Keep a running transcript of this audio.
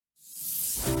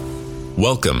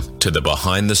Welcome to the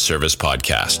Behind the Service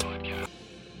podcast.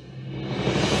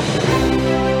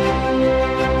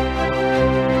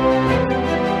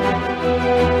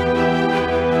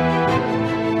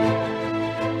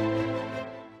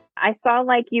 I saw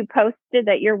you posted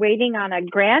that you're waiting on a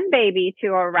grandbaby to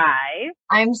arrive.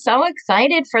 I'm so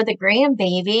excited for the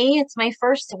grandbaby. It's my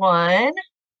first one.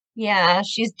 Yeah,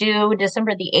 she's due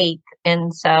December the 8th.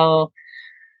 And so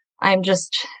I'm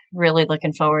just really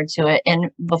looking forward to it. And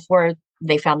before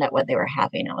they found out what they were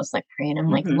having, I was praying. I'm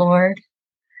Lord,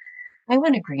 I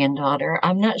want a granddaughter.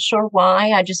 I'm not sure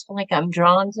why. I just feel like I'm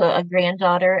drawn to a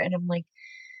granddaughter. And I'm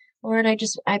Lord,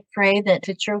 I pray that if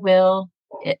it's your will,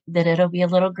 that it'll be a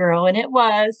little girl. And it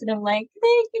was. And I'm thank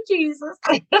you, Jesus.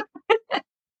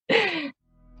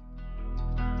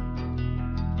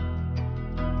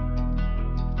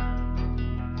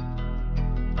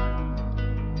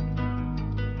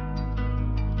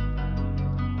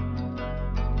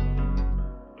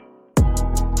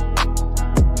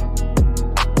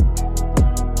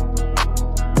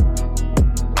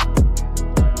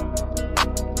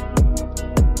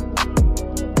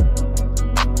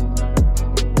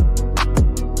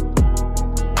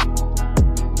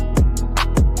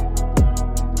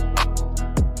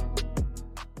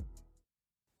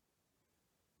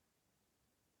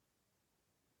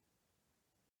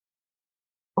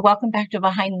 Welcome back to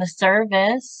Behind the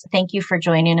Service. Thank you for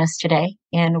joining us today.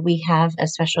 And we have a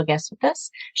special guest with us,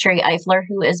 Sherry Eifler,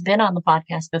 who has been on the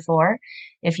podcast before.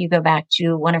 If you go back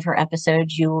to one of her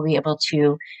episodes, you will be able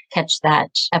to catch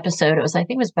that episode. I think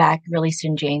it was back released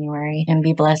in January, and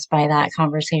be blessed by that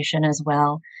conversation as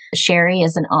well. Sherry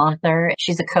is an author.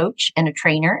 She's a coach and a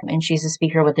trainer, and she's a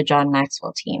speaker with the John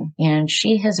Maxwell team. And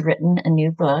she has written a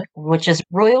new book, which is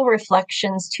Royal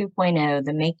Reflections 2.0,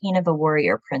 The Making of a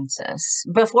Warrior Princess.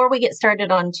 Before we get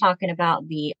started on talking about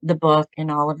the book and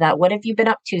all of that, what have you been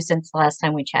up to since the last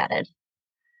time we chatted?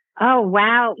 Oh,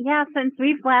 wow. Yeah, since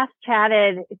we've last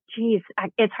chatted, geez,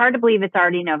 it's hard to believe it's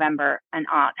already November and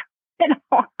on. In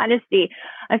all honesty,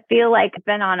 I feel like I've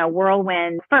been on a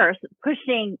whirlwind. First,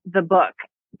 pushing the book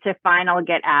to final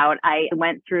get out. I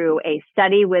went through a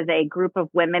study with a group of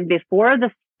women before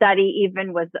the study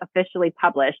even was officially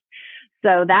published.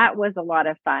 So that was a lot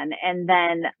of fun. And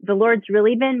then the Lord's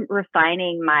really been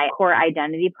refining my core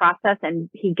identity process. And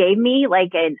he gave me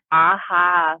an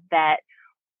aha that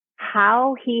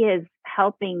how he is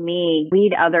helping me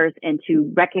lead others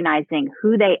into recognizing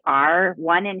who they are,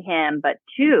 one in him, but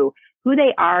two, who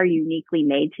they are uniquely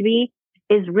made to be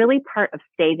is really part of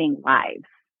saving lives.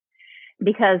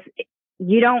 Because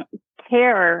you don't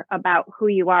care about who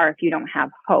you are if you don't have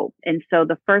hope. And so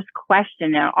the first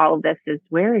question in all of this is,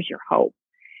 where is your hope?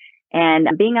 And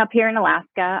being up here in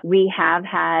Alaska, we have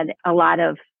had a lot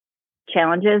of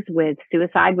challenges with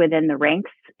suicide within the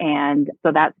ranks. And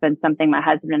so that's been something my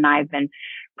husband and I have been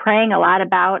praying a lot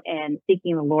about and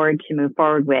seeking the Lord to move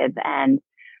forward with. And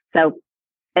so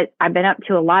I've been up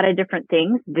to a lot of different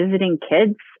things, visiting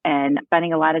kids and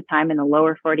spending a lot of time in the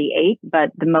lower 48.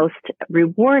 But the most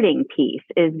rewarding piece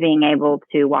is being able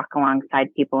to walk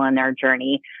alongside people in their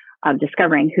journey of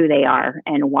discovering who they are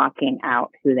and walking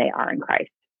out who they are in Christ.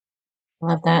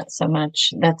 Love that so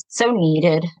much. That's so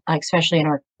needed, especially in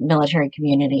our military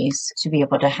communities, to be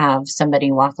able to have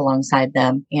somebody walk alongside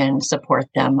them and support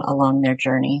them along their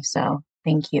journey. So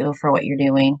thank you for what you're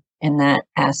doing in that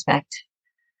aspect.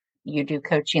 You do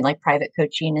coaching, private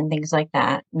coaching and things like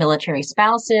that. Military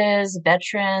spouses,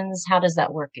 veterans, how does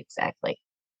that work exactly?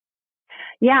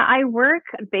 Yeah, I work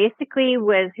basically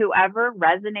with whoever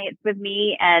resonates with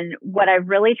me. And what I've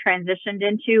really transitioned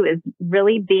into is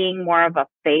really being more of a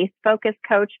faith-focused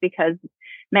coach, because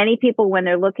many people, when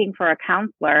they're looking for a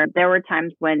counselor, there were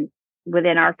times when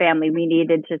within our family, we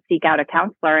needed to seek out a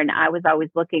counselor. And I was always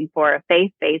looking for a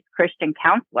faith-based Christian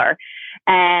counselor.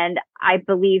 And I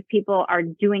believe people are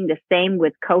doing the same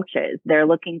with coaches. They're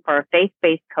looking for a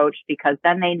faith-based coach because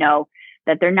then they know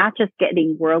that they're not just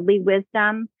getting worldly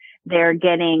wisdom, they're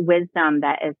getting wisdom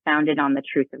that is founded on the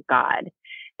truth of God.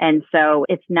 And so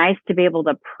it's nice to be able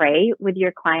to pray with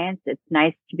your clients. It's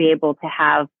nice to be able to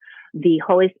have the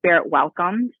Holy Spirit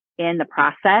welcomed in the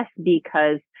process,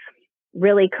 because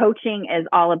really coaching is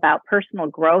all about personal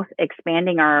growth,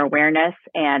 expanding our awareness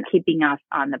and keeping us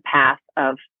on the path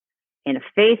of, in a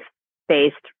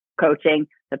faith-based coaching,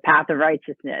 the path of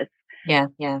righteousness. Yeah.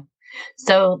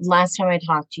 So last time I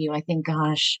talked to you, I think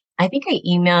I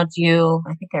emailed you.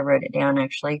 I think I wrote it down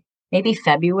actually, maybe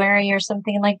February or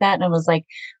something like that. And I was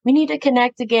we need to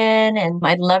connect again. And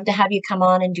I'd love to have you come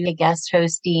on and do a guest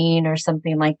hosting or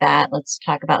something like that. Let's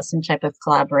talk about some type of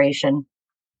collaboration.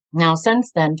 Now,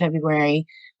 since then, February,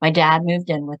 my dad moved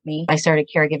in with me. I started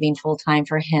caregiving full time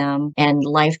for him, and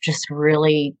life just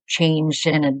really changed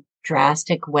in a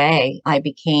drastic way. I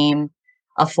became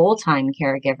a full-time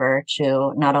caregiver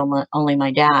to not only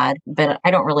my dad, but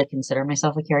I don't really consider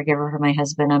myself a caregiver for my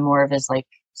husband. I'm more of his like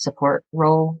support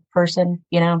role person.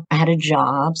 I had a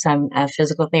job, so I'm a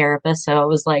physical therapist. So I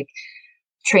was like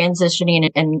transitioning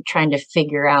and trying to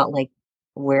figure out like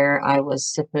where I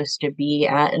was supposed to be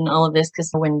at and all of this.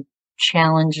 Cause when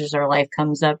challenges or life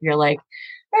comes up, you're like,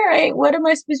 all right, what am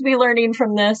I supposed to be learning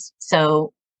from this?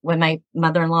 So when my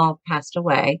mother-in-law passed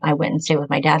away, I went and stayed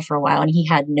with my dad for a while, and he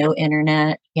had no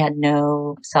internet. He had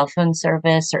no cell phone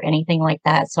service or anything like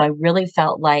that. So I really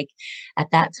felt like at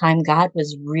that time, God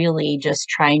was really just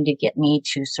trying to get me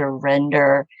to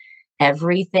surrender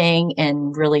everything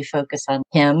and really focus on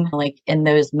him. Like in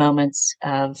those moments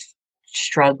of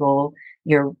struggle,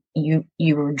 you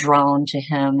were drawn to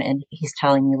him, and he's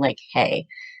telling you like, hey,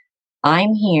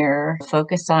 I'm here,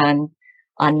 focus on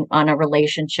a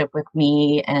relationship with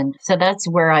me. And so that's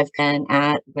where I've been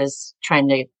at, was trying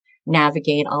to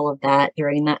navigate all of that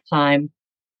during that time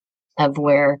of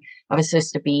where I was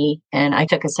supposed to be. And I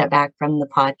took a step back from the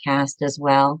podcast as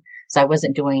well. So I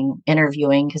wasn't doing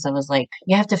interviewing because I was like,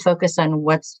 you have to focus on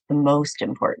what's the most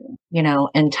important,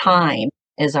 and time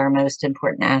is our most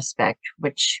important aspect,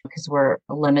 which because we're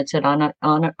limited on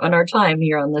our time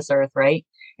here on this earth, right?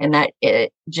 And that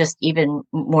it just even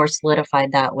more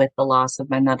solidified that with the loss of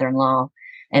my mother-in-law,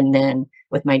 and then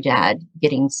with my dad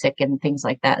getting sick and things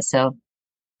like that. So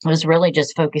I was really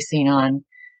just focusing on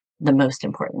the most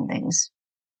important things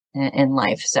in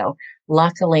life. So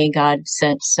luckily, God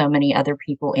sent so many other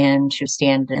people in to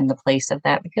stand in the place of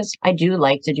that, because I do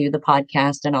like to do the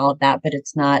podcast and all of that, but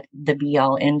it's not the be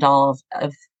all end all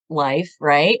of life,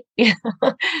 right?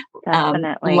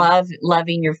 Definitely.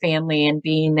 Loving your family and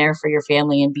being there for your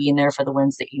family and being there for the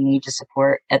ones that you need to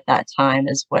support at that time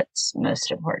is what's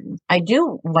most important. I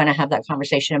do want to have that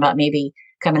conversation about maybe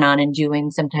coming on and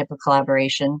doing some type of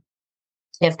collaboration,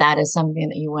 if that is something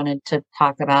that you wanted to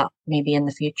talk about maybe in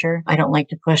the future. I don't like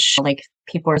to push, like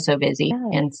people are so busy.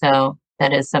 Yeah. And so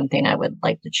that is something I would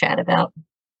like to chat about.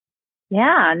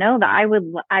 Yeah, no, I would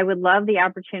love the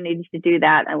opportunity to do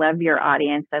that. I love your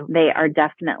audience. They are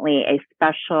definitely a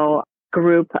special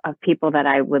group of people that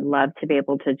I would love to be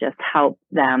able to just help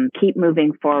them keep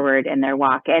moving forward in their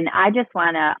walk. And I just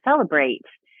want to celebrate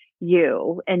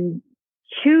you and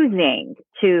choosing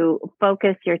to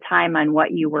focus your time on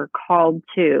what you were called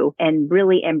to and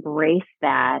really embrace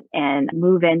that and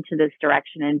move into this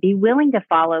direction and be willing to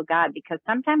follow God, because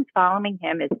sometimes following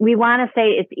him we want to say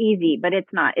it's easy, but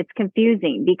it's not. It's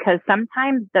confusing because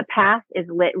sometimes the path is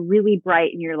lit really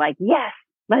bright and you're like, yes,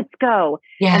 let's go.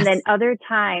 Yes. And then other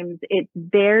times it's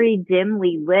very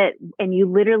dimly lit and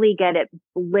you literally get it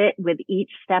lit with each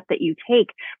step that you take.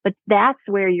 But that's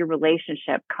where your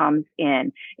relationship comes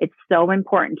in. It's so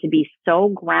important to be so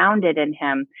grounded in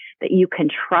him that you can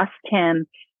trust him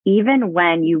even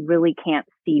when you really can't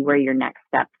see where your next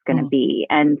step's going to be.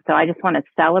 And so I just want to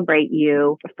celebrate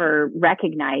you for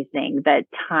recognizing that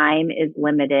time is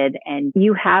limited and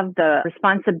you have the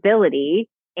responsibility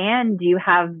and you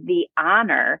have the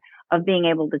honor of being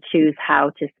able to choose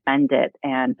how to spend it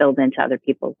and build into other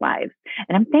people's lives.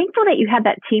 And I'm thankful that you had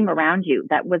that team around you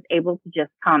that was able to just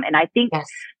come. And I think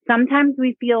sometimes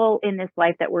we feel in this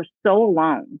life that we're so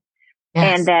alone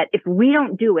and that if we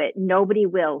don't do it, nobody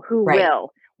will. Who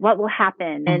will? What will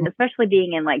happen? And especially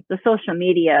being in like the social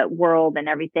media world and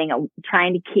everything,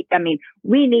 trying to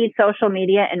we need social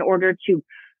media in order to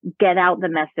get out the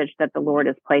message that the Lord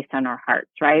has placed on our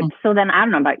hearts, right? So then I don't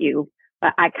know about you,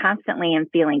 but I constantly am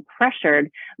feeling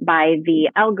pressured by the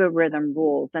algorithm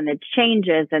rules and the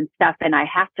changes and stuff. And I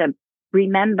have to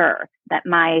remember that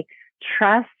my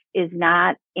trust is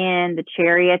not in the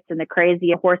chariots and the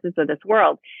crazy horses of this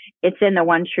world. It's in the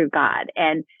one true God.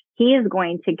 And he is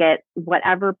going to get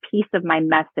whatever piece of my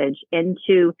message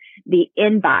into the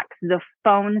inbox, the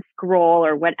phone scroll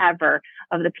or whatever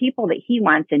of the people that he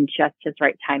wants in just his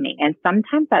right timing. And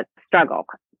sometimes that's a struggle.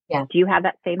 Yeah. Do you have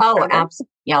that same struggle?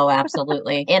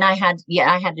 Absolutely. And I had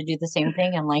to do the same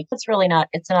thing. I'm like,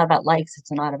 it's not about likes.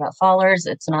 It's not about followers.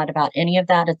 It's not about any of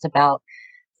that. It's about,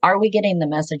 are we getting the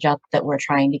message up that we're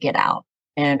trying to get out?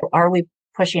 And are we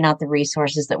pushing out the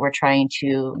resources that we're trying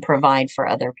to provide for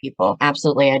other people?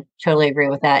 Absolutely. I totally agree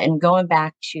with that. And going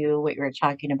back to what you were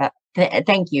talking about,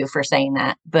 thank you for saying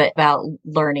that, but about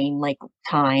learning like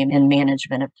time and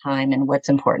management of time and what's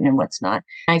important and what's not.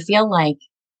 I feel like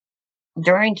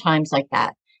during times like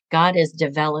that, God is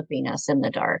developing us in the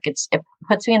dark. It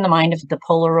puts me in the mind of the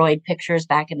Polaroid pictures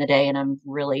back in the day. And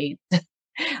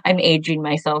I'm aging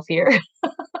myself here.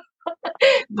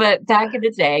 But back in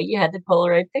the day, you had the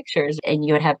Polaroid pictures and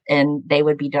and they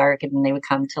would be dark and then they would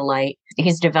come to light.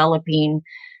 He's developing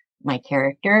my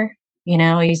character,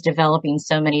 he's developing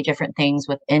so many different things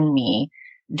within me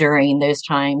during those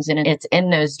times. And it's in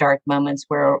those dark moments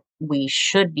where we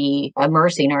should be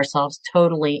immersing ourselves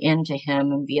totally into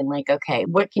him and being like, okay,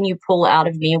 what can you pull out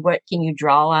of me? What can you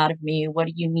draw out of me? What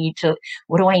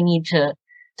do I need to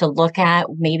look at?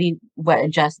 Maybe what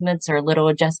adjustments or little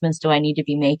adjustments do I need to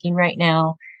be making right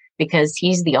now? Because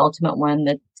he's the ultimate one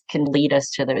that can lead us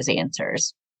to those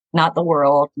answers, not the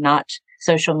world, not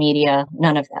social media,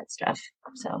 none of that stuff.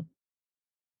 So.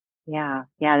 Yeah.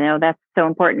 No, that's so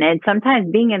important. And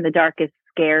sometimes being in the dark is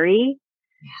scary,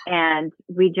 and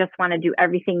we just want to do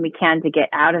everything we can to get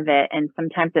out of it. And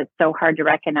sometimes it's so hard to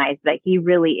recognize that he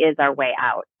really is our way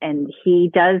out. And he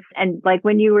does. And like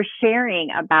when you were sharing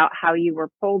about how you were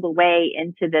pulled away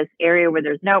into this area where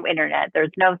there's no internet,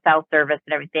 there's no cell service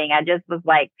and everything, I just was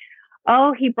like,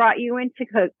 oh, he brought you into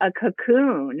a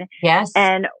cocoon. Yes.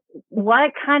 And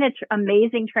what kind of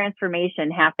amazing transformation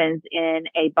happens in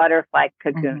a butterfly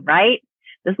cocoon, right?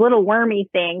 This little wormy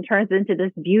thing turns into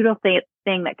this beautiful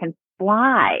thing that can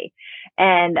fly.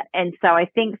 And so I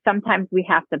think sometimes we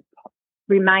have to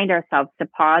remind ourselves to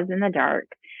pause in the dark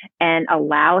and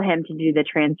allow him to do the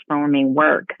transforming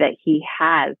work that he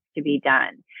has to be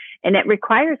done. And it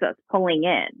requires us pulling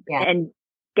in and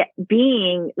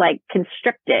being like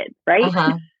constricted,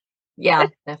 right? Yeah,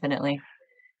 definitely.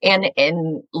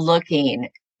 And looking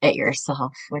at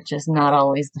yourself, which is not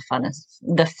always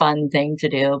the fun thing to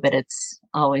do, but it's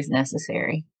always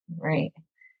necessary, right?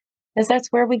 Because that's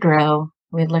where we grow.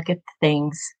 We look at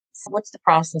things. So what's the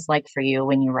process like for you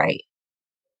when you write?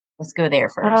 Let's go there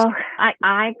first. Oh,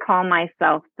 I call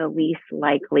myself the least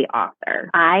likely author.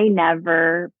 I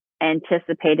never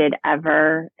anticipated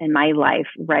ever in my life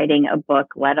writing a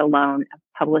book, let alone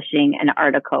publishing an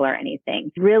article or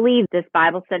anything. Really, this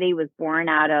Bible study was born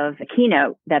out of a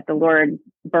keynote that the Lord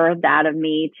birthed out of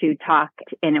me to talk.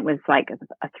 And it was like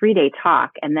a 3-day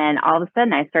talk. And then all of a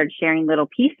sudden I started sharing little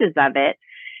pieces of it.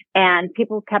 And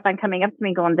people kept on coming up to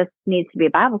me going, this needs to be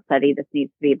a Bible study. This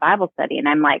needs to be a Bible study. And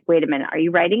I'm like, wait a minute, are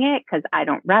you writing it? Because I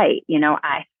don't write,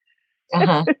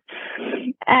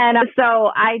 And so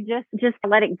I just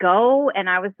let it go. And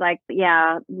I was like,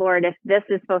 yeah, Lord, if this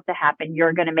is supposed to happen,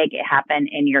 you're going to make it happen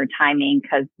in your timing,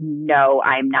 because no,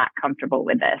 I'm not comfortable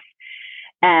with this.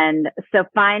 And so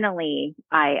finally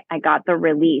I got the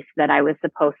release that I was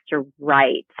supposed to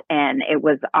write. And it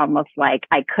was almost like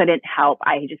I couldn't help.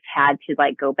 I just had to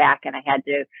like go back and I had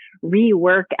to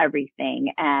rework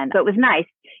everything. And so it was nice.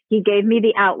 He gave me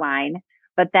the outline.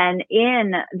 But then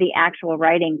in the actual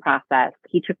writing process,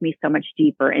 he took me so much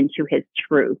deeper into his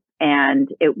truth. And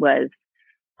it was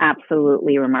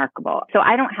absolutely remarkable. So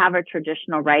I don't have a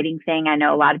traditional writing thing. I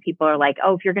know a lot of people are like,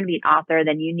 oh, if you're going to be an author,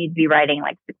 then you need to be writing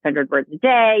like 600 words a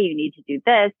day. You need to do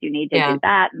this. You need to do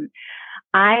that. And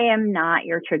I am not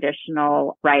your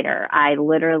traditional writer.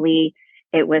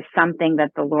 It was something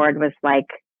that the Lord was like,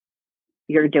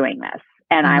 you're doing this.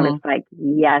 And I was like,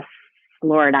 yes,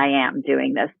 Lord, I am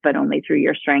doing this, but only through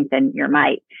your strength and your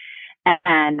might.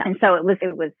 And so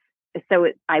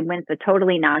I went the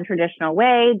totally non-traditional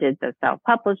way, did the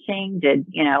self-publishing, did,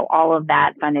 all of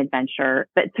that fun adventure.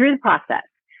 But through the process,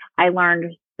 I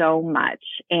learned so much.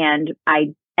 And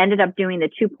I ended up doing the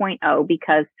 2.0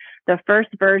 because the first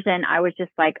version, I was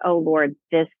just like, oh Lord,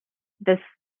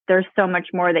 there's so much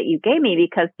more that you gave me,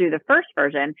 because through the first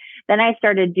version, then I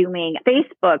started doing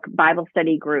Facebook Bible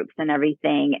study groups and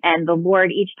everything. And the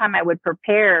Lord, each time I would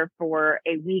prepare for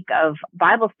a week of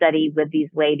Bible study with these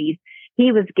ladies,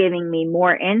 he was giving me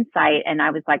more insight. And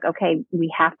I was like, okay,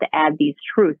 we have to add these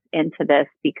truths into this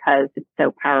because it's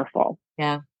so powerful.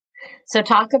 Yeah. So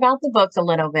talk about the book a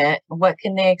little bit. What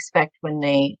can they expect when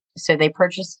so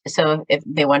if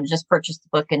they want to just purchase the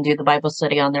book and do the Bible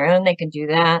study on their own, they can do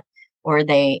that. Or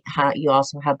you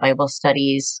also have Bible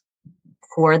studies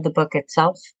for the book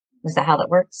itself. Is that how that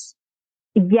works?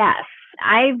 Yes.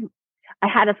 I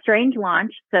had a strange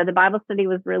launch. So the Bible study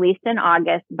was released in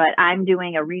August, but I'm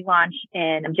doing a relaunch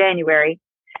in January.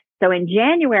 So in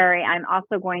January, I'm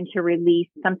also going to release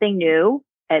something new.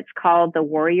 It's called the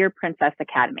Warrior Princess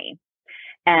Academy.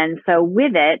 And so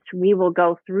with it, we will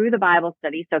go through the Bible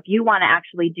study. So if you want to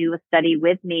actually do a study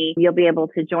with me, you'll be able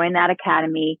to join that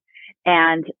academy.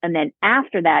 And then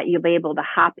after that, you'll be able to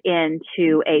hop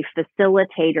into a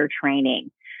facilitator training.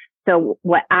 So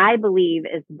what I believe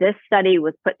is this study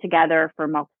was put together for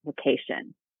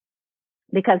multiplication.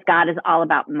 because God is all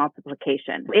about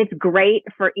multiplication. It's great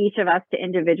for each of us to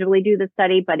individually do the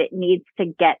study, but it needs to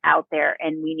get out there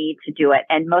and we need to do it.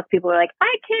 And most people are like,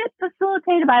 I can't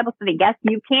facilitate a Bible study. Yes,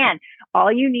 you can.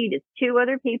 All you need is 2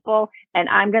 other people, and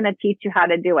I'm going to teach you how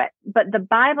to do it. But the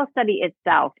Bible study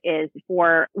itself is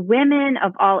for women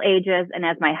of all ages. And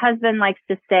as my husband likes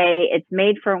to say, it's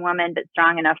made for a woman, but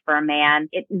strong enough for a man.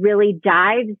 It really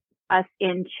dives us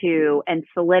into and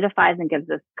solidifies and gives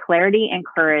us clarity and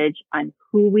courage on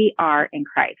who we are in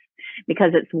Christ,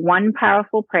 because it's one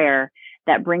powerful prayer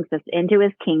that brings us into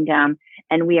his kingdom,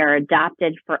 and we are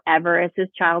adopted forever as his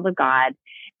child of God.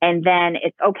 And then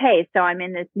it's okay. So I'm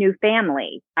in this new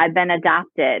family. I've been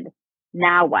adopted.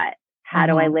 Now what? How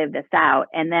do I live this out?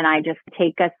 And then I just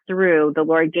take us through. The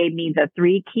Lord gave me the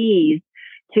 3 keys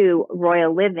to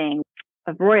royal living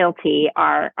of royalty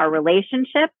are our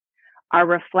relationship, our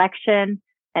reflection,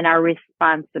 and our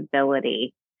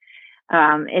responsibility.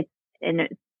 It's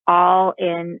all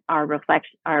in our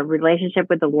reflection, our relationship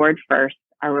with the Lord first,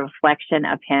 our reflection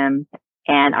of him,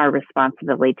 and our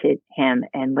responsibility to him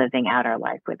and living out our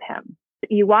life with him.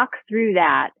 You walk through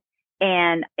that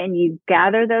and you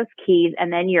gather those keys,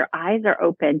 and then your eyes are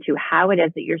open to how it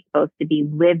is that you're supposed to be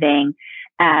living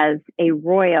as a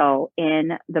royal in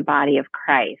the body of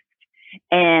Christ.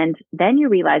 And then you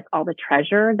realize all the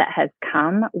treasure that has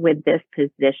come with this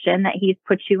position that he's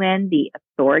put you in, the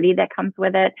authority that comes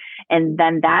with it. And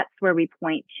then that's where we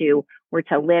point to, we're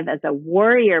to live as a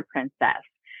warrior princess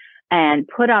and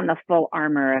put on the full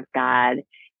armor of God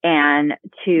and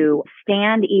to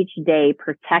stand each day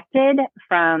protected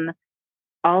from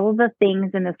all of the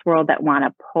things in this world that want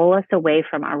to pull us away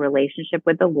from our relationship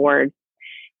with the Lord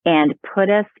and put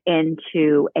us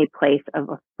into a place of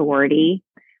authority.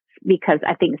 Because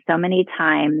I think so many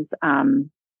times,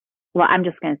 well, I'm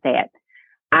just going to say it.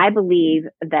 I believe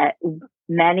that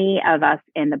many of us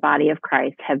in the body of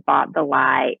Christ have bought the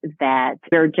lie that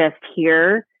we're just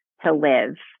here to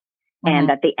live and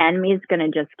that the enemy is going to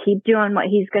just keep doing what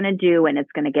he's going to do, and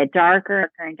it's going to get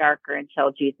darker and darker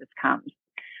until Jesus comes.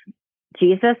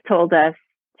 Jesus told us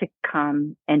to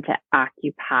come and to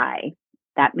occupy.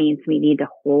 That means we need to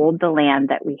hold the land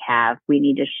that we have. We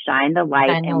need to shine the light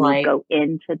we go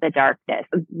into the darkness.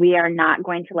 We are not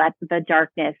going to let the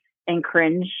darkness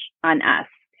infringe on us.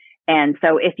 And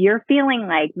so if you're feeling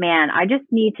like, man, I just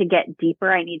need to get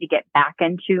deeper, I need to get back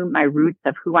into my roots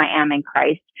of who I am in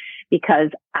Christ, because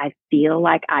I feel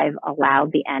like I've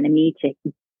allowed the enemy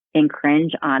to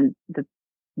infringe on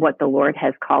what the Lord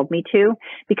has called me to,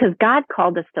 because God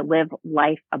called us to live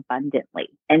life abundantly.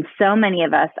 And so many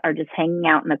of us are just hanging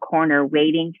out in the corner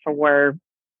waiting for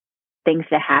things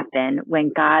to happen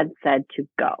when God said to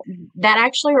go. That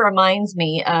actually reminds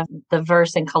me of the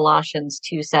verse in Colossians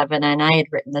 2:7, and I had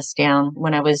written this down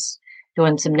when I was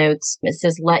doing some notes. It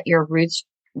says, let your roots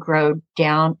grow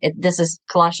down. This is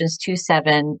Colossians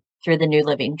 2:7 through the New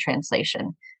Living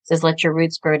Translation. It says, let your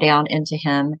roots grow down into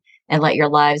him and let your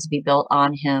lives be built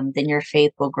on him. Then your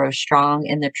faith will grow strong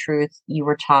in the truth you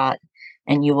were taught,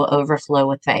 and you will overflow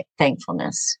with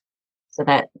thankfulness. So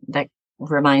that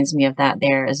reminds me of that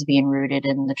there, as being rooted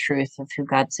in the truth of who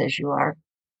God says you are.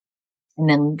 And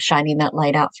then shining that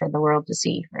light out for the world to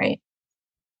see, right?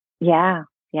 Yeah.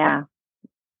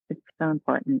 It's so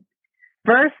important.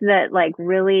 Verse that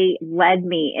really led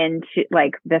me into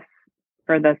this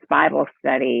for this Bible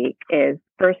study is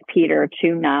 1 Peter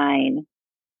 2:9.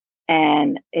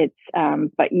 And it's,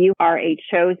 but you are a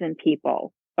chosen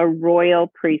people, a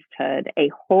royal priesthood, a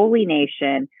holy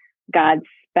nation, God's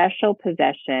special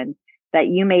possession, that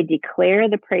you may declare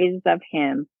the praises of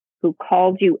him who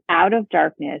called you out of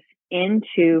darkness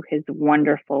into his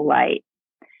wonderful light.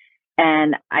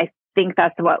 And I think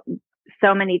that's what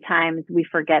so many times we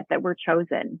forget, that we're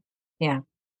chosen. Yeah.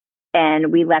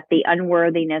 And we let the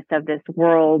unworthiness of this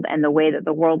world and the way that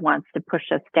the world wants to push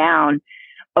us down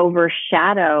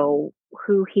overshadow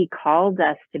who he called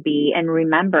us to be, and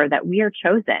remember that we are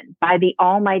chosen by the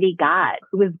Almighty God,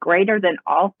 who is greater than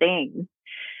all things.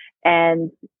 And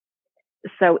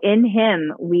so in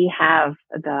him, we have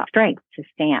the strength to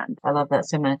stand. I love that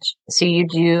so much. So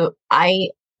I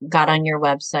got on your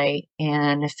website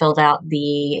and filled out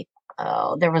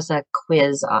there was a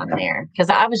quiz on there, because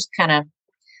I was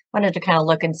wanted to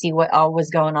look and see what all was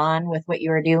going on with what you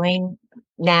were doing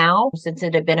now, since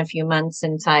it had been a few months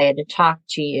since I had talked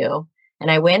to you.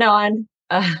 And I went on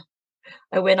the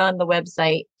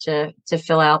website to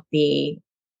fill out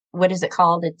what is it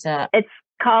called? It's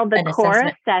called the core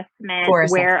assessment.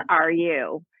 Where are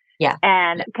you? Yeah.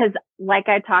 And because like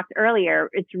I talked earlier,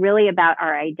 it's really about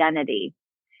our identity.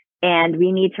 And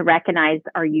we need to recognize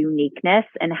our uniqueness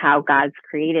and how God's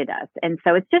created us. And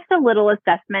so it's just a little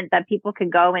assessment that people can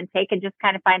go and take and just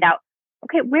kind of find out,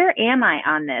 okay, where am I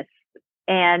on this?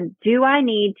 And do I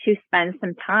need to spend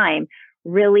some time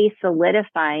really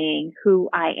solidifying who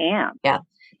I am? Yeah.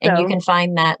 And you can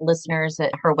find that, listeners,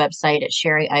 at her website at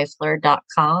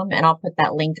sherryeifler.com. And I'll put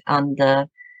that link on the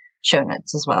show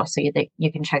notes as well. So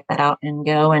you can check that out and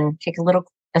go and take a little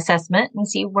assessment and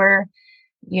see where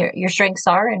your strengths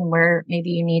are and where maybe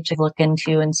you need to look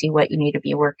into and see what you need to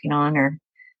be working on or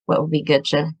what would be good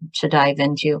to dive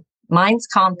into. Mine's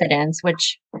confidence,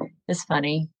 which is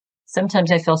funny.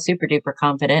 Sometimes I feel super duper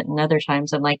confident and other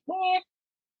times I'm like, eh.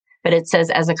 But it says,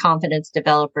 as a confidence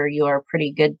developer, you are a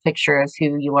pretty good picture of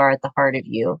who you are at the heart of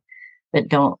you, but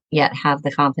don't yet have the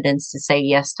confidence to say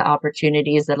yes to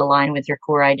opportunities that align with your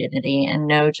core identity and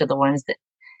no to the ones that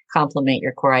complement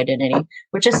your core identity,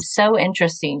 which is so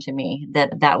interesting to me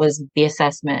that was the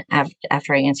assessment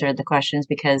after I answered the questions,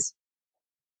 because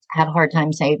I have a hard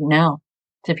time saying no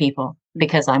to people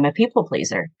because I'm a people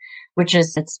pleaser,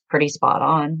 it's pretty spot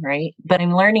on, right? But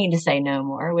I'm learning to say no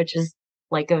more, which is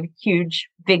like a huge,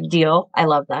 big deal. I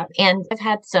love that. And I've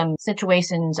had some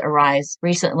situations arise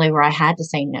recently where I had to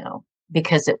say no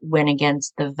because it went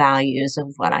against the values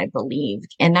of what I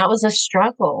believed. And that was a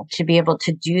struggle to be able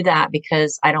to do that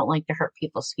because I don't like to hurt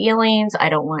people's feelings. I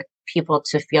don't want people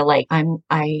to feel like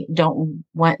I don't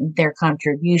want their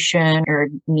contribution or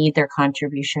need their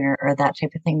contribution or that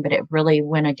type of thing. But it really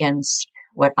went against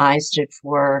what I stood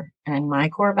for and my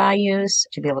core values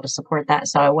to be able to support that.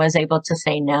 So I was able to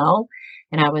say no.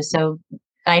 And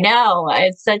I know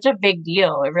it's such a big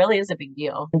deal. It really is a big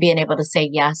deal. Being able to say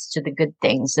yes to the good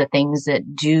things, the things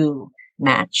that do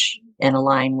match and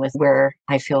align with where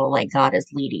I feel like God is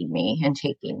leading me and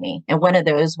taking me. And one of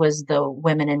those was the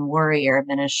Women in Warrior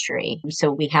ministry.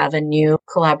 So we have a new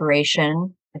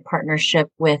collaboration, a partnership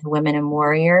with Women in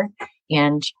Warrior,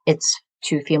 and it's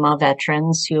 2 female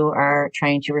veterans who are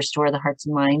trying to restore the hearts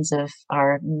and minds of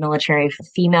our military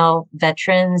female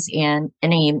veterans and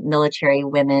any military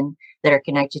women that are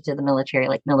connected to the military,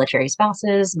 like military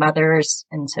spouses, mothers,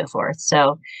 and so forth.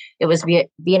 So it was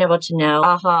being able to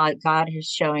know, God is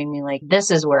showing me like,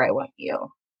 this is where I want you.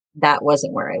 That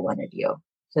wasn't where I wanted you.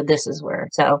 So this is where.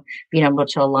 So being able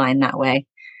to align that way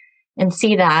and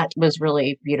see that was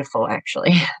really beautiful,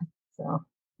 actually. So.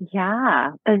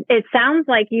 Yeah. It sounds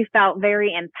like you felt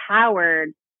very empowered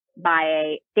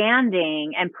by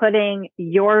standing and putting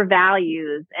your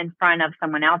values in front of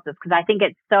someone else's. Because I think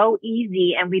it's so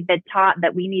easy, and we've been taught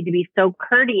that we need to be so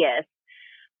courteous,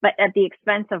 but at the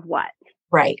expense of what?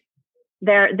 Right.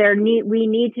 We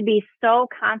need to be so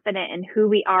confident in who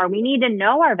we are. We need to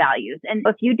know our values. And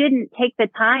if you didn't take the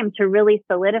time to really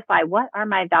solidify, what are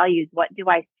my values? What do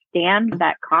I stand,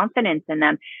 that confidence in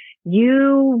them?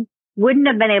 You wouldn't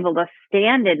have been able to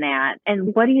stand in that.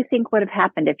 And what do you think would have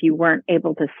happened if you weren't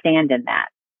able to stand in that?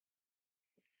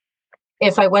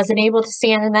 If I wasn't able to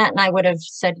stand in that and I would have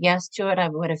said yes to it, I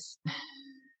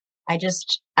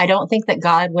don't think that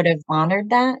God would have honored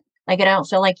that. Like, I don't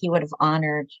feel like he would have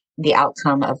honored the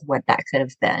outcome of what that could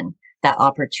have been, that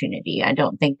opportunity. I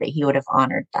don't think that he would have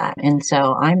honored that. And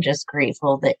so I'm just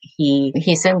grateful that he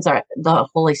sends the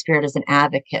Holy Spirit as an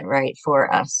advocate, right,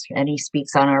 for us. And he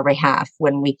speaks on our behalf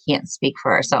when we can't speak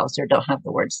for ourselves or don't have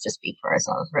the words to speak for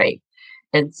ourselves, right?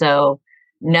 And so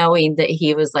knowing that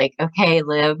he was like, okay,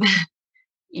 Liv,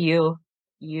 you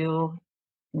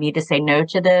need to say no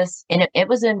to this. And it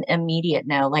was an immediate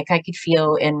no. Like, I could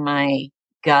feel in my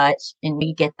gut, and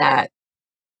you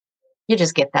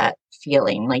just get that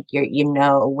feeling like you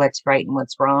know what's right and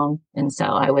what's wrong. And so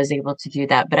I was able to do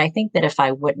that. But I think that if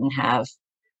I wouldn't have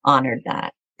honored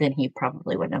that, then he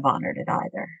probably wouldn't have honored it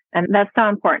either. And that's so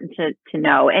important to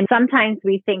know. And sometimes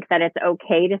we think that it's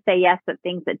okay to say yes to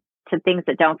things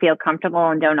that don't feel comfortable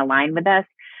and don't align with us.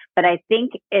 But I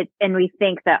think we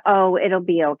think that, it'll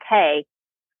be okay.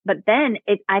 But then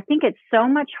I think it's so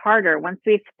much harder once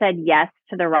we've said yes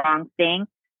to the wrong thing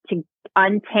to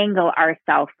untangle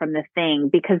ourselves from the thing,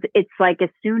 because it's like as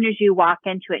soon as you walk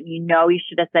into it and you know you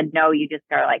should have said no, you just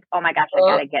are like, oh my gosh, I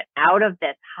gotta get out of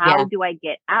this. How do I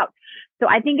get out? So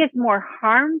I think it's more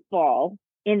harmful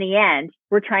in the end.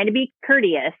 We're trying to be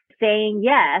courteous, saying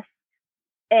yes,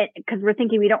 because we're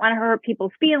thinking we don't want to hurt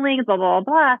people's feelings, blah, blah,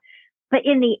 blah. But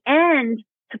in the end,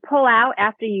 to pull out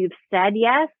after you've said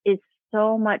yes is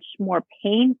so much more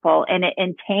painful, and it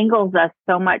entangles us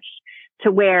so much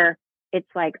to where it's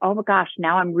like, oh my gosh,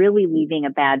 now I'm really leaving a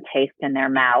bad taste in their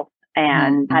mouth.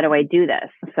 And how do I do this?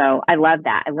 So I love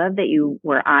that. I love that you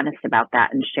were honest about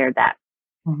that and shared that.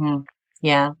 Mm-hmm.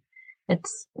 Yeah.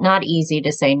 It's not easy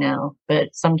to say no,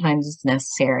 but sometimes it's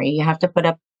necessary. You have to put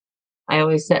up I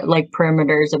always set like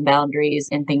perimeters and boundaries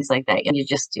and things like that. And you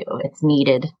just do. It's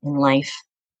needed in life.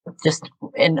 Just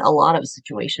in a lot of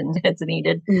situations, it's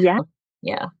needed. Yeah.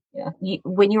 Yeah. Yeah.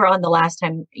 When you were on the last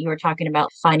time, you were talking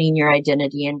about finding your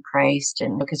identity in Christ.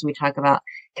 And because we talk about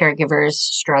caregivers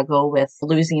struggle with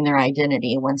losing their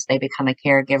identity once they become a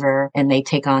caregiver and they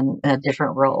take on a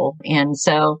different role. And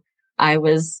so I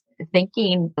was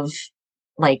thinking of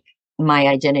like my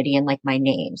identity and like my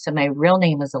name. So my real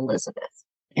name is Elizabeth.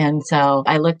 And so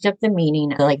I looked up the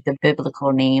meaning, like the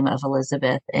biblical name of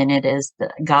Elizabeth, and it is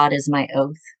God is my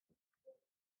oath,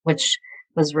 which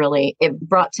was really, it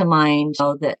brought to mind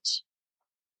that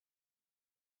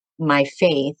my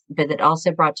faith, but it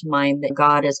also brought to mind that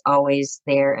God is always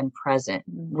there and present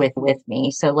with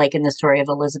me. So like in the story of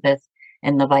Elizabeth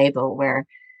in the Bible, where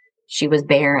she was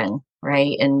barren,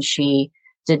 right? And she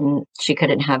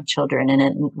couldn't have children.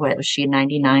 And what was she,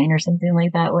 99 or something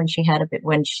like that when she had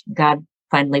God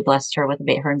finally blessed her with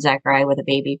her and Zachariah with a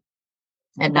baby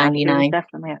at 99.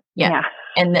 Definitely. Yeah.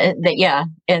 And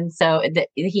and so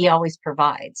he always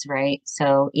provides, right?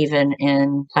 So even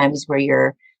in times where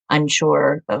you're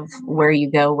unsure of where you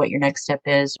go, what your next step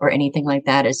is, or anything like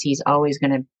that, is he's always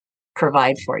going to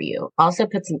provide for you. Also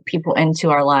puts people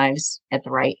into our lives at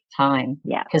the right time.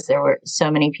 Yeah. Because there were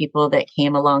so many people that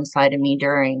came alongside of me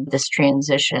during this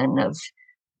transition of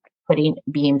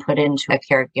being put into a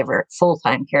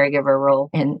full-time caregiver role,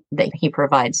 and that he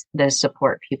provides those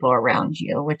support people around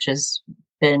you, which has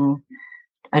been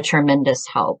a tremendous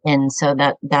help. And so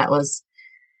that was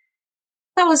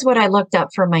what I looked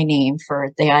up for my name, for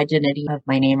the identity of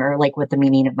my name, or like what the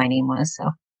meaning of my name was. So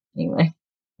anyway,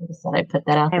 I just thought I'd put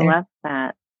that out there. I love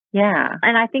that. Yeah.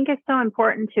 And I think it's so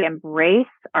important to embrace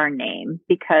our name,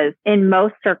 because in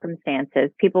most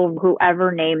circumstances, people,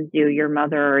 whoever names you, your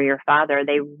mother or your father,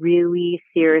 they really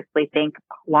seriously think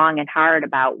long and hard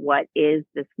about what is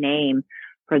this name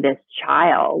for this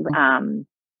child.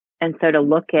 And so to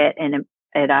look at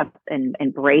it up and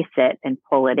embrace it and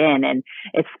pull it in. And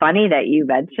it's funny that you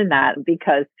mentioned that,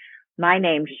 because my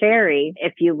name, Sherry,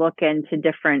 if you look into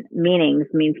different meanings,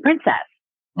 means princess.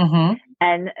 Mm-hmm.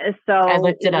 And so I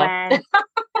looked it up.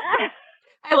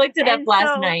 I looked it up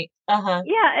last night. Uh-huh.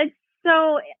 Yeah. It's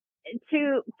so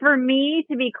for me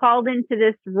to be called into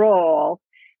this role,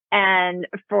 and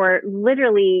for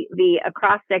literally the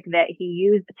acrostic that he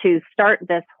used to start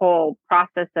this whole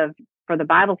process for the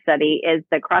Bible study, is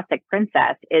the acrostic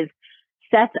princess, is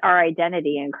sets our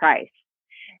identity in Christ.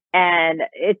 And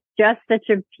it's just such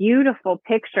a beautiful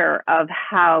picture of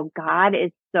how God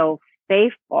is so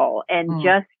faithful, and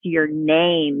just your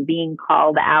name being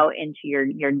called out into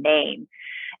your name.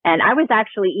 And I was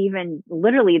actually even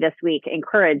literally this week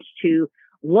encouraged to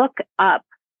look up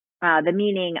the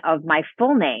meaning of my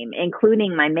full name,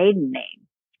 including my maiden name,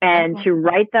 and to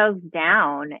write those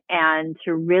down and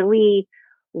to really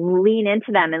lean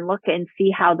into them and look and see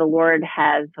how the Lord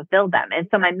has fulfilled them. And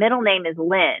so my middle name is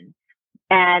Lynn,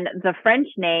 and the French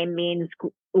name means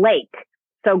lake.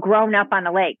 So grown up on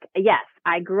a lake. Yes,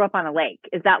 I grew up on a lake.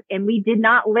 And we did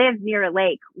not live near a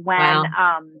lake when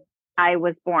I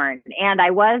was born. And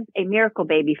I was a miracle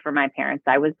baby for my parents.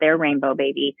 I was their rainbow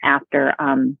baby after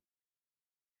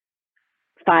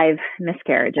 5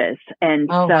 miscarriages. And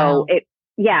so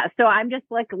I'm just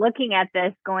like looking at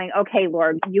this going, okay,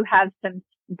 Lord, you have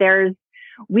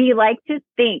we like to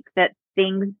think that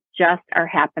things just are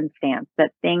happenstance,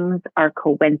 that things are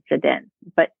coincidence,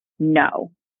 but no.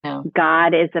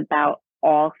 God is about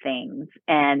all things,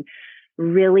 and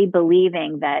really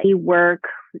believing that we were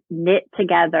knit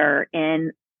together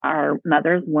in our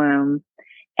mother's womb,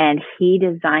 and he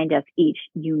designed us each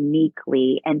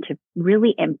uniquely, and to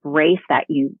really embrace that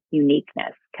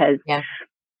uniqueness, because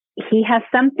he has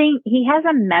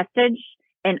a message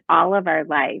in all of our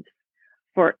lives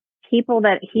for people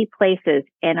that he places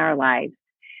in our lives.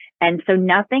 And so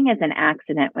nothing is an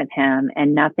accident with him,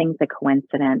 and nothing's a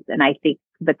coincidence. And I think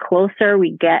the closer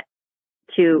we get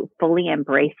to fully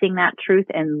embracing that truth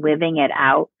and living it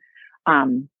out,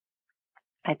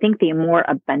 I think the more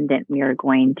abundant we are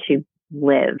going to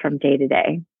live from day to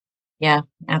day. Yeah,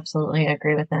 absolutely. I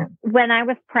agree with that. When I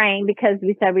was praying, because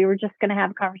we said we were just going to have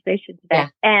a conversation today,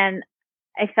 and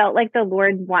I felt like the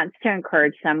Lord wants to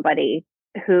encourage somebody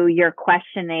who you're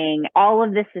questioning, all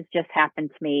of this has just happened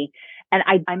to me, and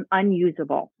I'm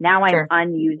unusable. Now I'm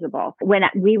unusable. When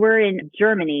we were in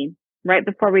Germany, right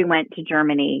before we went to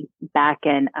Germany back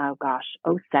in,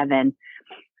 2007,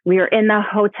 we were in the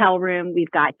hotel room.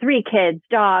 We've got 3 kids,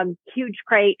 dog, huge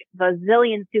crate,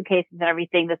 bazillion suitcases and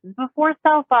everything. This is before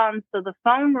cell phones. So the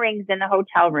phone rings in the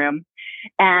hotel room,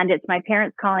 and it's my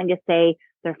parents calling to say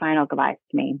their final goodbyes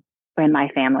to me and my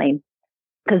family.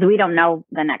 because we don't know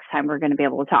the next time we're going to be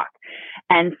able to talk.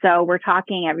 And so we're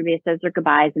talking, everybody says their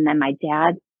goodbyes. And then my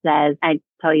dad says, I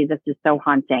tell you, this is so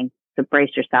haunting. So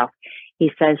brace yourself.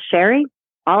 He says, Sherry,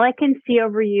 all I can see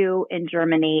over you in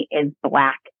Germany is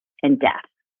black and death.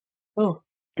 Oh.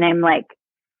 And I'm like,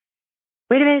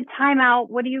 wait a minute, time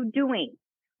out. What are you doing?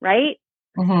 Right.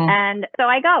 Mm-hmm. And so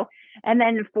I go. And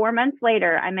then 4 months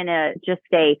later, I'm in a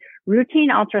routine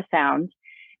ultrasound.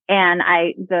 And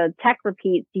the tech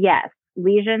repeats, yes,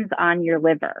 lesions on your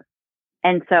liver.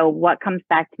 And so what comes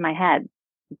back to my head?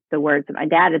 The words that my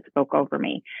dad had spoke over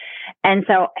me. And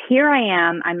so here I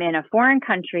am. I'm in a foreign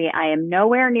country. I am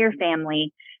nowhere near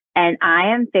family, and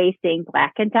I am facing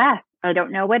black and death. I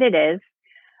don't know what it is,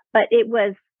 but it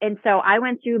was. And so I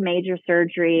went through major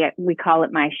surgery. We call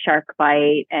it my shark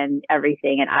bite and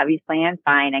everything. And obviously I'm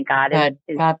fine, and God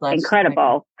is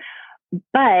incredible.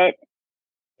 But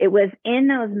it was in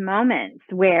those moments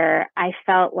where I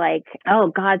felt like, oh,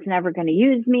 God's never going to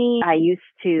use me. I used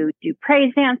to do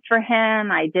praise dance for him.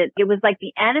 It was like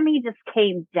the enemy just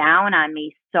came down on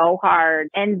me so hard.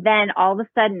 And then all of a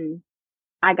sudden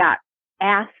I got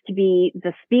asked to be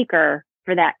the speaker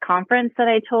for that conference that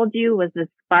I told you was the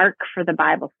spark for the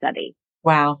Bible study.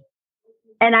 Wow.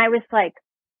 And I was like,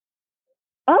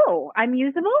 oh, I'm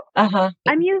usable? Uh-huh.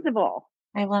 I'm usable.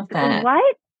 I love that.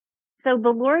 What? So the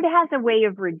Lord has a way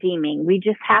of redeeming. We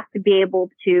just have to be able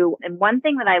to. And one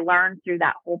thing that I learned through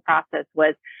that whole process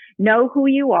was know who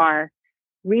you are,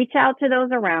 reach out to those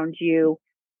around you,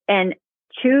 and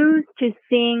choose to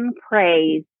sing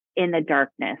praise in the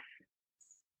darkness.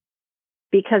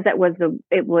 Because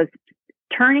it was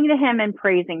turning to him and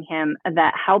praising him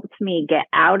that helped me get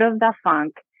out of the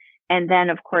funk, and then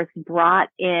of course brought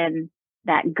in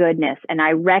that goodness, and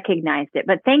I recognized it.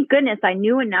 But thank goodness I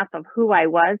knew enough of who I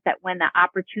was that when the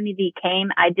opportunity came,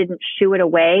 I didn't shoo it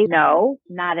away. No,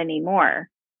 not anymore.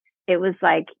 It was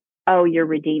like, oh, you're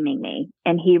redeeming me,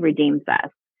 and he redeems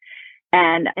us.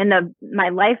 And my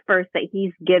life verse that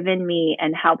he's given me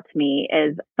and helped me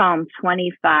is Psalm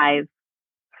 25:4.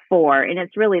 And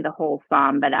it's really the whole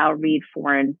Psalm, but I'll read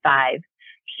 4 and 5.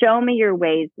 Show me your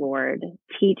ways, Lord.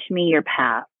 Teach me your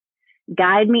path.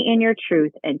 Guide me in your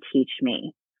truth and teach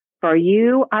me. For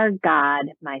you are God,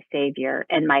 my Savior,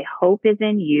 and my hope is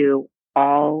in you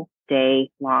all day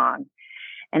long.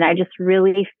 And I just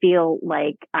really feel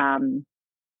like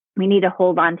we need to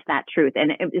hold on to that truth.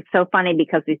 And it's so funny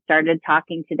because we started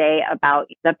talking today about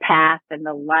the path and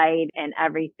the light and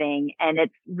everything. And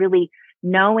it's really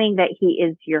knowing that he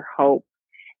is your hope,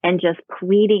 and just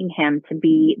pleading him to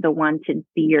be the one to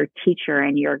be your teacher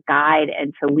and your guide,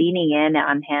 and to leaning in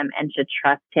on him and to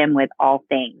trust him with all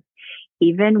things.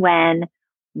 Even when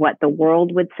what the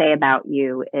world would say about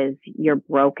you is you're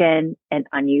broken and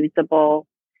unusable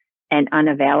and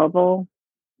unavailable,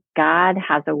 God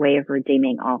has a way of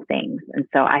redeeming all things. And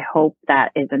so I hope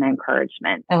that is an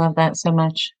encouragement. I love that so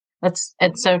much. It's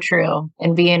so true.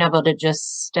 And being able to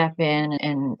just step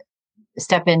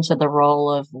into the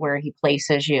role of where he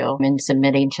places you and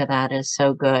submitting to that is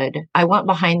so good. I want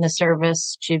Behind the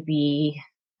Service to be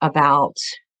about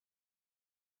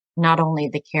not only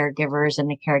the caregivers and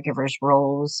the caregivers'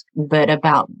 roles, but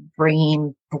about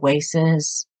bringing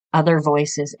other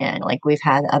voices in. Like we've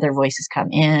had other voices come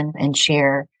in and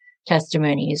share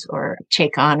testimonies or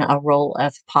take on a role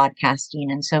of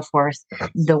podcasting and so forth.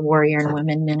 The Warrior and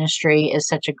Women Ministry is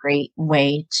such a great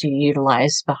way to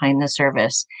utilize Behind the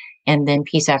Service. And then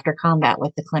Peace After Combat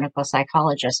with the clinical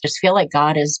psychologist. Just feel like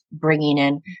God is bringing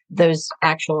in those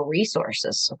actual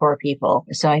resources for people.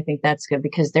 So I think that's good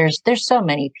because there's so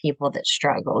many people that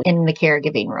struggle in the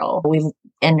caregiving role. We've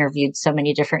interviewed so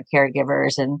many different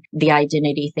caregivers, and the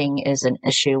identity thing is an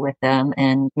issue with them,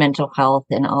 and mental health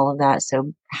and all of that.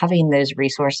 So having those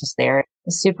resources there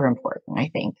is super important, I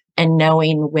think. And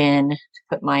knowing when to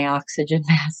put my oxygen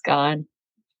mask on.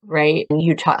 Right.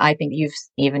 And I think you've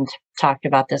even talked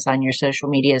about this on your social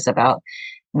medias about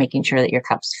making sure that your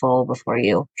cup's full before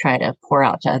you try to pour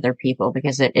out to other people,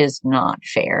 because it is not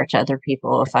fair to other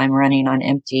people if I'm running on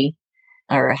empty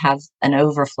or have an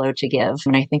overflow to give.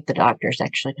 And I think the doctors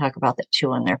actually talk about that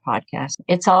too on their podcast.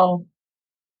 It's all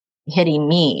hitting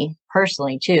me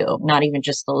personally too, not even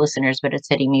just the listeners, but it's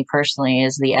hitting me personally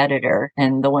as the editor,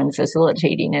 and the one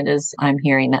facilitating it is I'm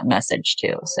hearing that message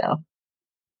too. So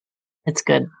it's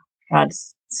good. God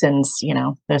sends,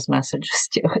 those messages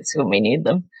to us when we need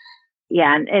them.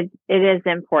 Yeah, and it is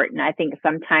important. I think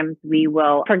sometimes we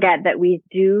will forget that we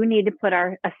do need to put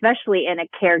especially in a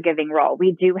caregiving role,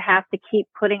 we do have to keep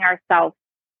putting ourselves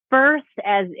first,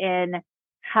 as in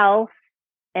health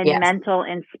and Yes. mental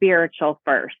and spiritual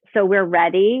first. So we're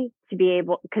ready to be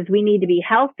able, because we need to be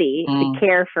healthy to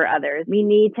care for others. We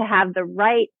need to have the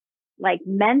right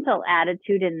mental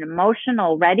attitude and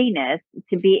emotional readiness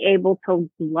to be able to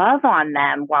love on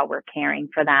them while we're caring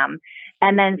for them.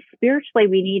 And then spiritually,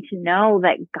 we need to know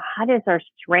that God is our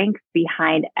strength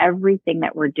behind everything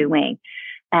that we're doing.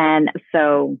 And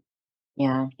so,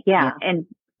 yeah. And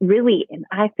really, and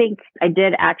I think I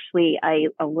did actually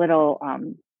a little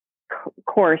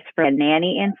course for a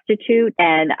nanny institute,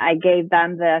 and I gave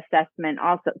them the assessment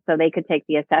also so they could take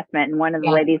the assessment. And one of the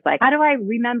ladies like, how do I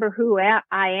remember who I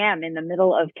am in the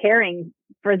middle of caring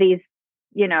for these,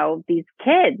 these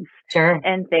kids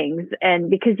and things? And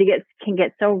because you can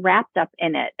get so wrapped up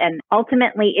in it. And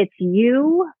ultimately it's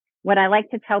you. What I like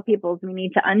to tell people is we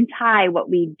need to untie what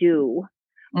we do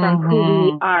from who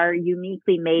we are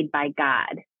uniquely made by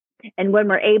God. And when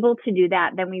we're able to do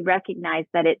that, then we recognize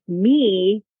that it's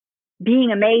me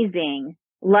being amazing,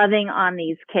 loving on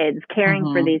these kids, caring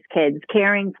for these kids,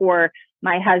 caring for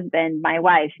my husband, my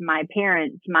wife, my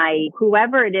parents, my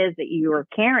whoever it is that you are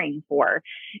caring for.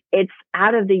 It's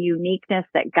out of the uniqueness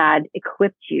that God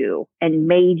equipped you and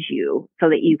made you so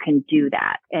that you can do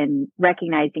that, and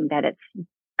recognizing that it's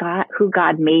God, who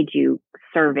God made you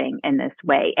serving in this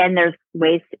way. And there's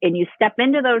ways, and you step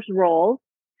into those roles,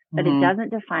 but it doesn't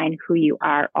define who you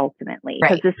are ultimately,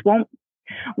 because this won't.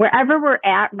 Wherever we're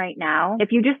at right now,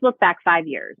 if you just look back 5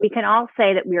 years, we can all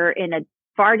say that we're in a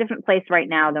far different place right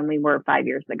now than we were 5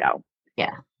 years ago.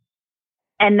 Yeah.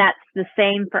 And that's the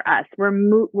same for us. We're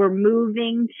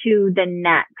moving to the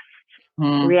next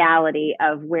reality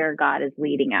of where God is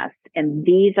leading us. And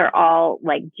these are all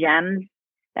like gems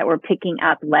that we're picking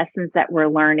up, lessons that we're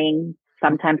learning,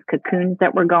 sometimes cocoons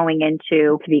that we're going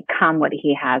into to become what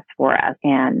He has for us.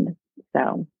 And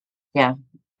so. Yeah,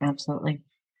 absolutely.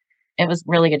 It was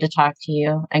really good to talk to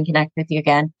you and connect with you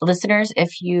again. Listeners,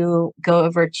 if you go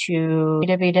over to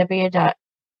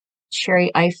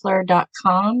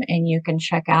www.sherryeifler.com and you can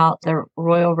check out the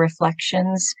Royal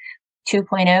Reflections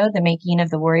 2.0, The Making of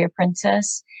the Warrior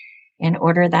Princess, and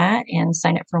order that and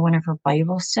sign up for one of her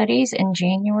Bible studies in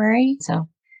January. So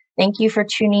thank you for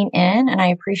tuning in, and I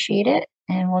appreciate it.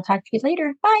 And we'll talk to you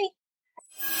later. Bye.